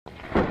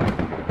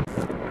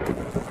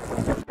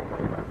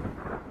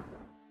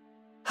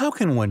How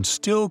can one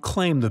still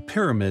claim the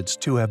pyramids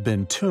to have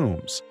been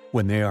tombs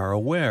when they are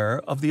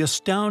aware of the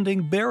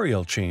astounding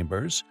burial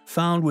chambers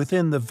found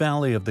within the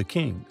Valley of the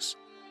Kings?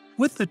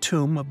 With the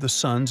tomb of the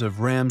sons of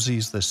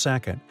Ramses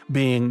II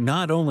being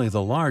not only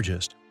the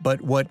largest,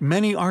 but what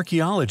many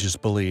archaeologists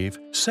believe,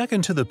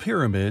 second to the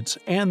pyramids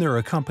and their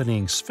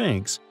accompanying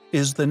Sphinx,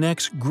 is the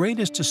next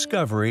greatest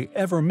discovery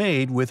ever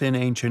made within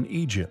ancient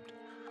Egypt.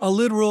 A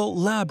literal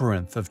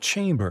labyrinth of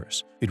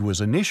chambers. It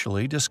was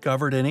initially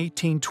discovered in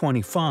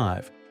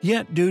 1825,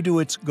 yet due to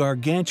its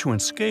gargantuan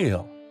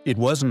scale, it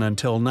wasn't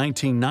until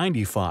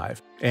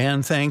 1995,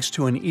 and thanks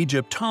to an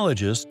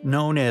Egyptologist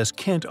known as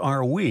Kent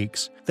R.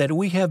 Weeks, that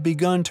we have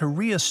begun to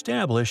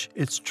re-establish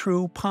its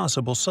true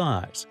possible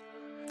size.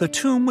 The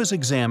tomb was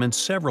examined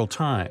several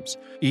times,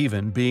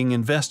 even being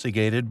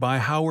investigated by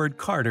Howard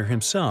Carter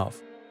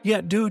himself.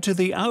 Yet due to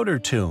the outer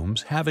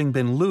tombs having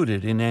been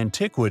looted in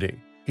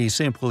antiquity, he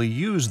simply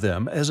used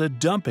them as a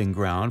dumping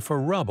ground for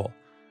rubble.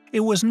 It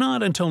was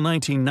not until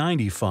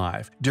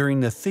 1995, during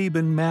the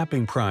Theban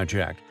Mapping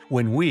Project,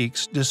 when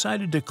Weeks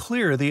decided to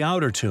clear the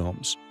outer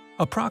tombs.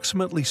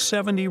 Approximately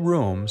 70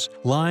 rooms,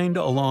 lined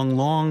along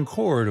long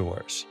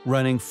corridors,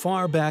 running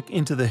far back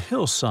into the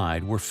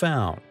hillside were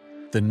found.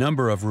 The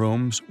number of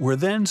rooms were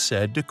then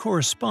said to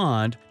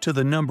correspond to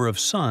the number of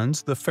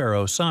sons the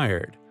pharaoh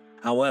sired.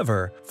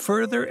 However,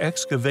 further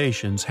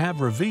excavations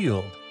have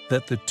revealed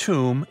that the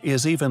tomb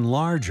is even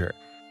larger,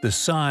 the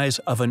size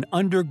of an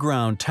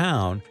underground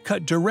town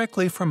cut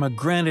directly from a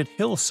granite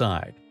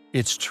hillside,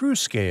 its true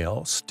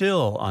scale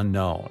still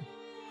unknown.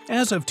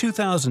 As of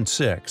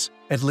 2006,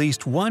 at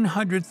least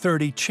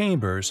 130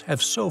 chambers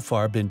have so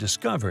far been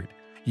discovered,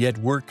 yet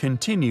work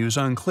continues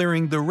on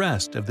clearing the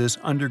rest of this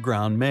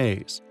underground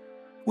maze.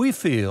 We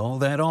feel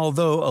that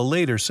although a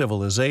later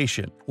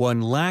civilization, one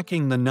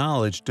lacking the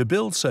knowledge to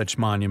build such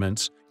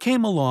monuments,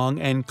 came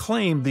along and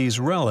claimed these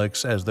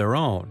relics as their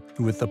own,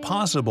 with the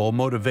possible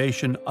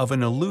motivation of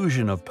an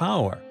illusion of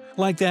power,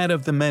 like that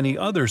of the many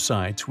other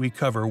sites we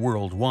cover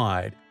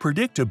worldwide,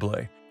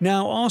 predictably,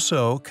 now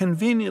also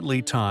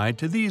conveniently tied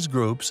to these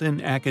groups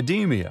in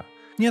academia.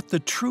 Yet the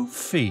true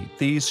feat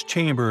these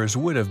chambers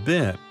would have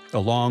been,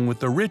 along with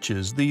the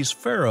riches these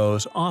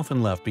pharaohs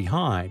often left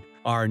behind,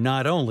 are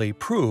not only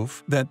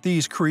proof that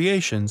these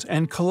creations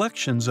and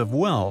collections of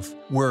wealth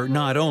were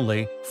not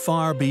only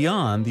far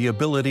beyond the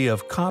ability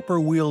of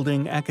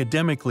copper-wielding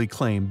academically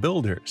claimed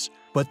builders,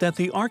 but that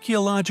the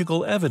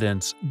archaeological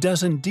evidence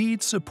does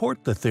indeed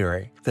support the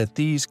theory that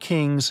these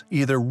kings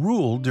either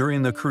ruled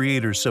during the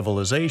Creator's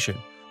civilization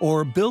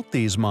or built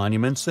these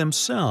monuments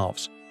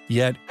themselves.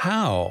 Yet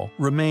how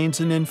remains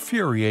an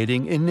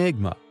infuriating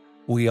enigma.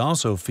 We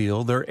also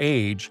feel their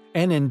age,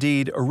 and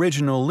indeed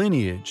original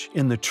lineage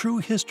in the true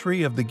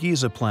history of the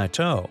Giza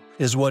Plateau,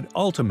 is what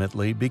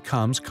ultimately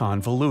becomes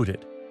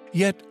convoluted.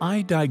 Yet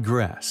I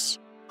digress.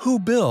 Who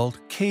built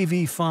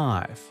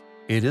KV5?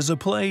 It is a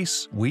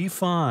place we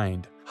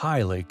find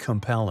highly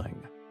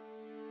compelling.